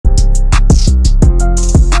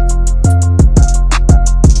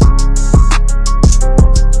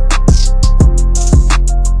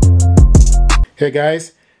Hey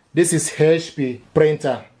guys, this is HP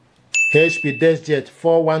printer, HP Deskjet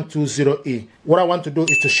 4120E. What I want to do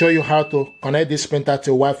is to show you how to connect this printer to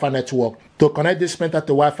Wi-Fi network. To connect this printer to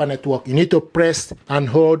Wi-Fi network, you need to press and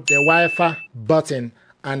hold the Wi-Fi button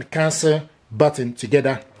and cancel button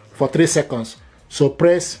together for 3 seconds. So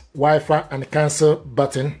press Wi-Fi and cancel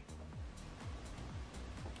button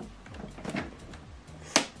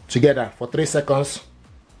together for 3 seconds.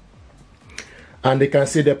 And you can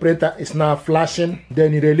see the printer is now flashing.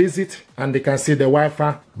 Then you release it and you can see the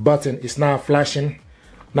Wi-Fi button is now flashing.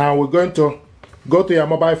 Now we're going to go to your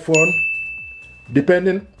mobile phone,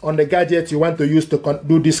 depending on the gadget you want to use to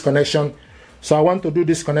do this connection. So I want to do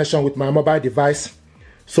this connection with my mobile device.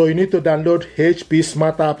 So you need to download HP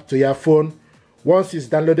Smart App to your phone. Once it's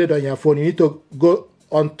downloaded on your phone, you need to go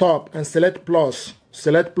on top and select plus.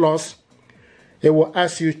 Select plus. It will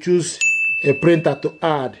ask you choose a printer to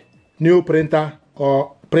add. New printer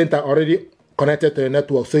or printer already connected to a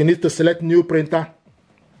network. So you need to select new printer.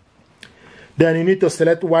 Then you need to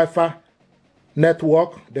select Wi-Fi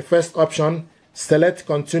network, the first option. Select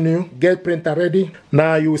continue, get printer ready.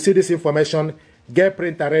 Now you will see this information, get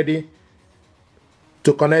printer ready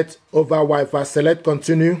to connect over Wi-Fi. Select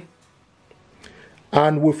continue.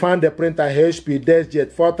 And we found the printer HP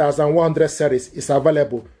Deskjet 4100 series is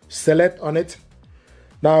available. Select on it.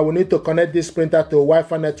 Now we need to connect this printer to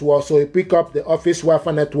Wi-Fi network, so you pick up the office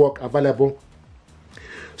Wi-Fi network available.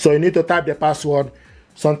 So you need to type the password.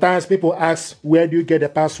 Sometimes people ask, where do you get the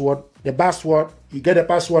password? The password, you get the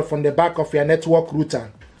password from the back of your network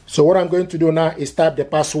router. So what I'm going to do now is type the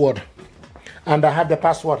password. And I have the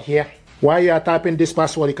password here. While you are typing this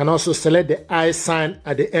password, you can also select the I sign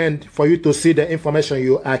at the end for you to see the information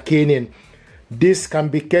you are keying in. This can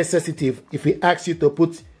be case sensitive. If we ask you to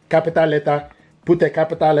put capital letter, put a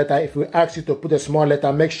capital letter. If we ask you to put a small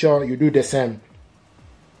letter, make sure you do the same.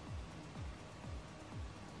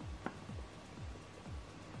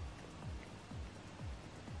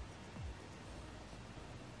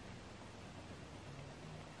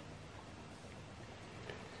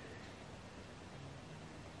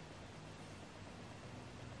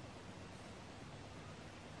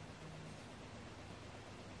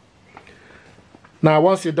 Now,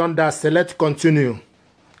 once you've done that, select continue.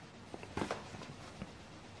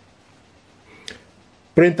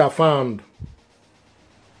 Printer found.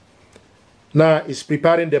 Now it's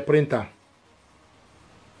preparing the printer.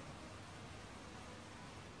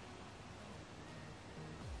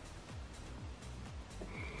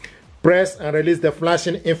 Press and release the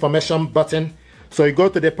flashing information button. So you go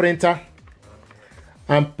to the printer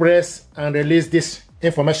and press and release this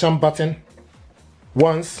information button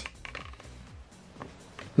once.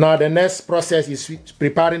 Now the next process is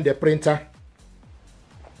preparing the printer.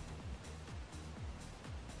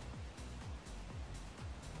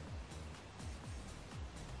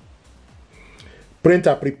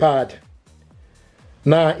 Printer prepared.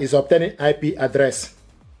 Now is obtaining IP address.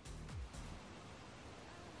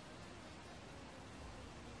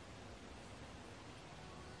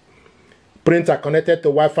 Printer connected to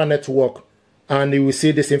Wi-Fi network, and you will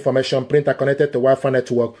see this information, printer connected to Wi-Fi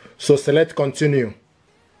network. So select continue.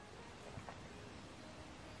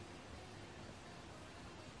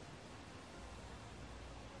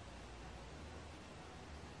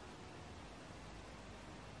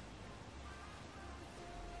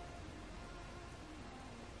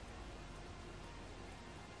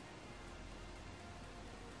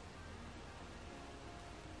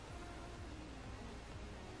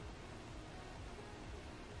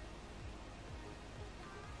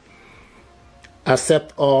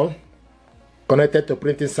 Accept all. Connected to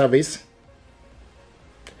printing service.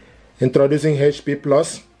 Introducing HP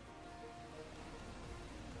Plus.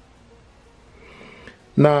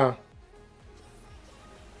 Now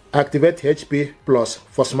activate HP Plus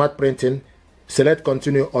for smart printing. Select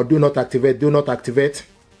continue or do not activate. Do not activate.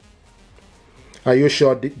 Are you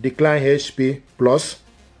sure? Decline HP Plus.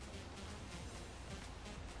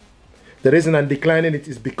 The reason I'm declining it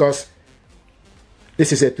is because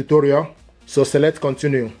this is a tutorial. So select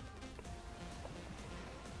continue.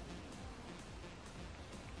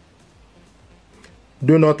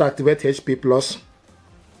 Do not activate HP Plus.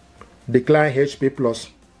 Decline HP Plus.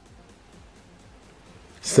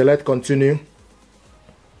 Select continue.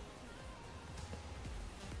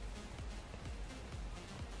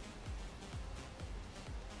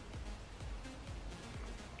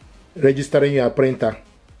 Registering your printer.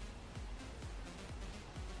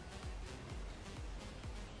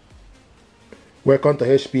 Welcome to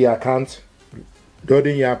HP account.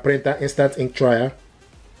 Loading your printer instant ink trial.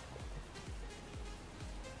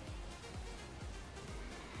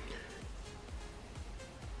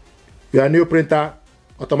 Your new printer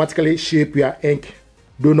automatically ship your ink.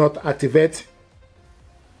 Do not activate.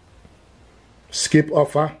 Skip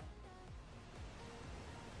offer.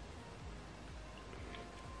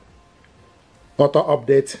 Auto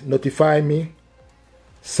update, notify me.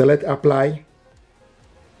 Select apply.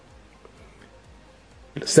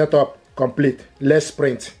 Setup complete. Let's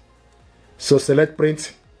print. So select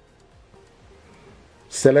print.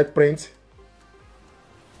 Select print.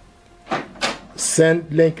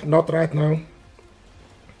 Send link, not right now.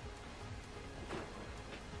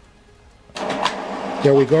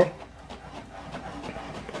 Here we go.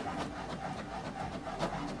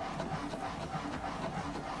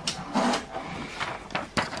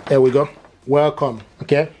 There we go. Welcome.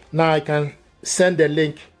 Okay. Now I can send the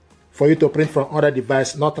link for you to print from other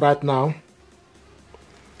device. Not right now.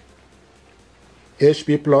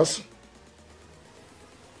 HP Plus.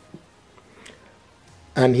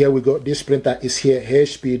 And here we go. This printer is here.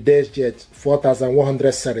 HP Deskjet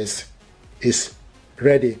 4100 series is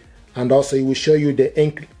ready. And also it will show you the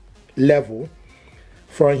ink level.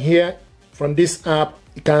 From here, from this app,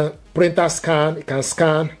 you can printer scan, you can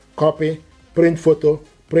scan, copy, print photo,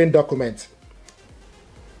 print document.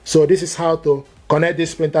 So this is how to connect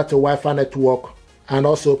this printer to Wi-Fi network and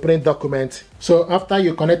also print document. So after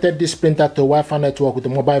you connected this printer to Wi-Fi network with the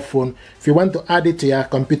mobile phone, if you want to add it to your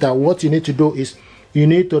computer, what you need to do is you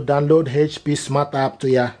need to download HP Smart App to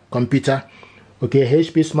your computer. Okay,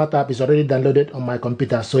 HP Smart App is already downloaded on my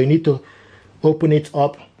computer, so you need to open it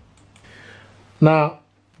up. Now,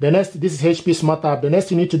 this is HP Smart App. The next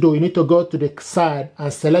you need to do, you need to go to the side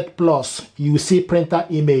and select plus. You will see printer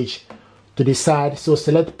image to the side, so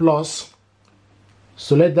select plus.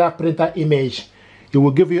 Select that printer image. It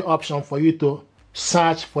will give you option for you to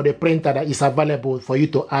search for the printer that is available for you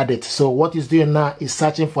to add it. So what it's doing now is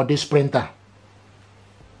searching for this printer.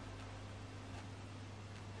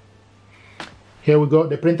 Here we go.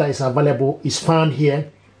 The printer is available. It's found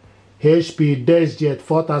here. HP Deskjet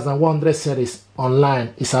 4100 series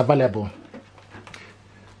online is available.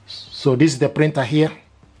 So this is the printer here.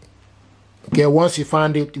 Okay, once you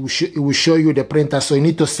find it, it will show you the printer. So you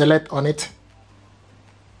need to select on it.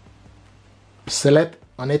 Select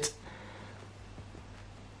on it.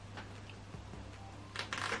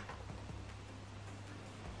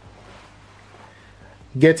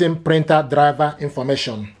 Getting printer driver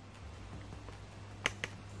information.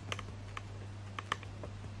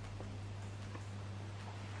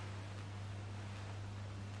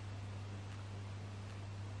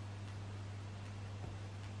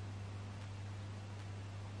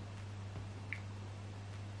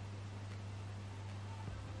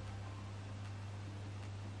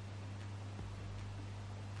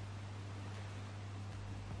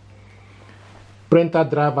 Printer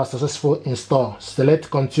driver successful install.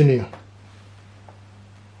 Select continue.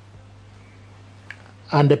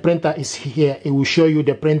 And the printer is here. It will show you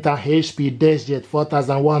the printer HP Deskjet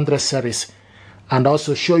 4100 series and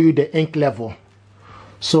also show you the ink level.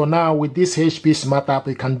 So now with this HP Smart App,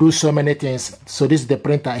 you can do so many things. So this is the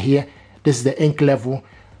printer here. This is the ink level.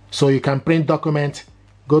 So you can print document,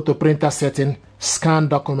 go to printer setting, scan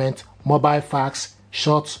document, mobile fax,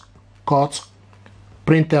 short, cut,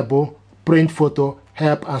 printable, print photo,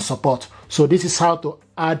 help and support. So this is how to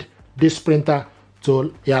add this printer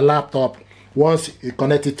to your laptop once you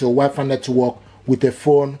connect it to Wi-Fi network with a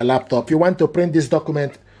phone, a laptop. If you want to print this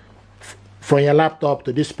document from your laptop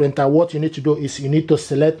to this printer, what you need to do is you need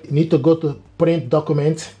to go to print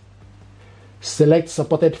document, select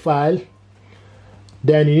supported file,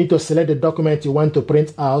 then you need to select the document you want to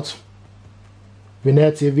print out.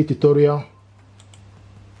 Veneer TV tutorial,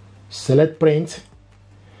 select print.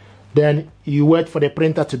 Then you wait for the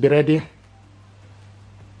printer to be ready.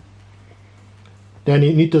 Then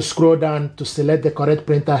you need to scroll down to select the correct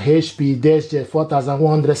printer, HP Deskjet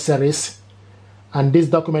 4100 series. And this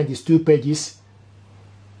document is 2 pages.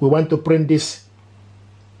 We want to print this,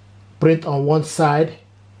 print on one side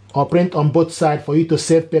or print on both sides for you to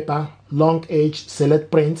save paper, long edge, select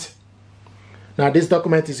print. Now this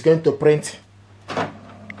document is going to print.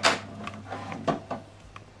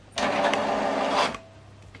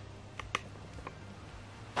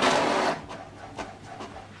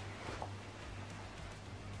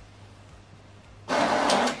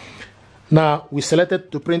 Now we selected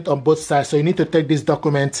to print on both sides, so you need to take this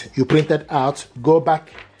document you printed out, go back,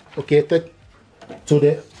 okay, take to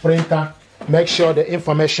the printer, make sure the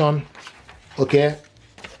information, okay,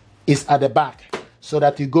 is at the back, so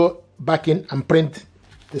that you go back in and print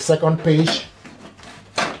the second page.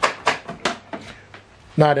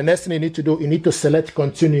 Now the next thing you need to do, you need to select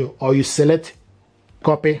continue, or you select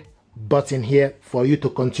copy button here for you to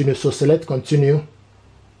continue. So select continue.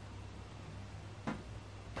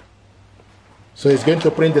 So it's going to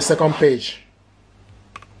print the second page.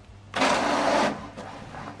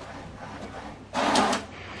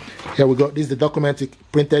 Here we go. This is the document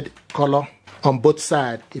printed color on both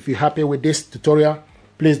sides. If you're happy with this tutorial,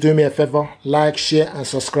 please do me a favor, like, share, and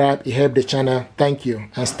subscribe. It helps the channel. Thank you,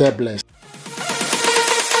 and stay blessed.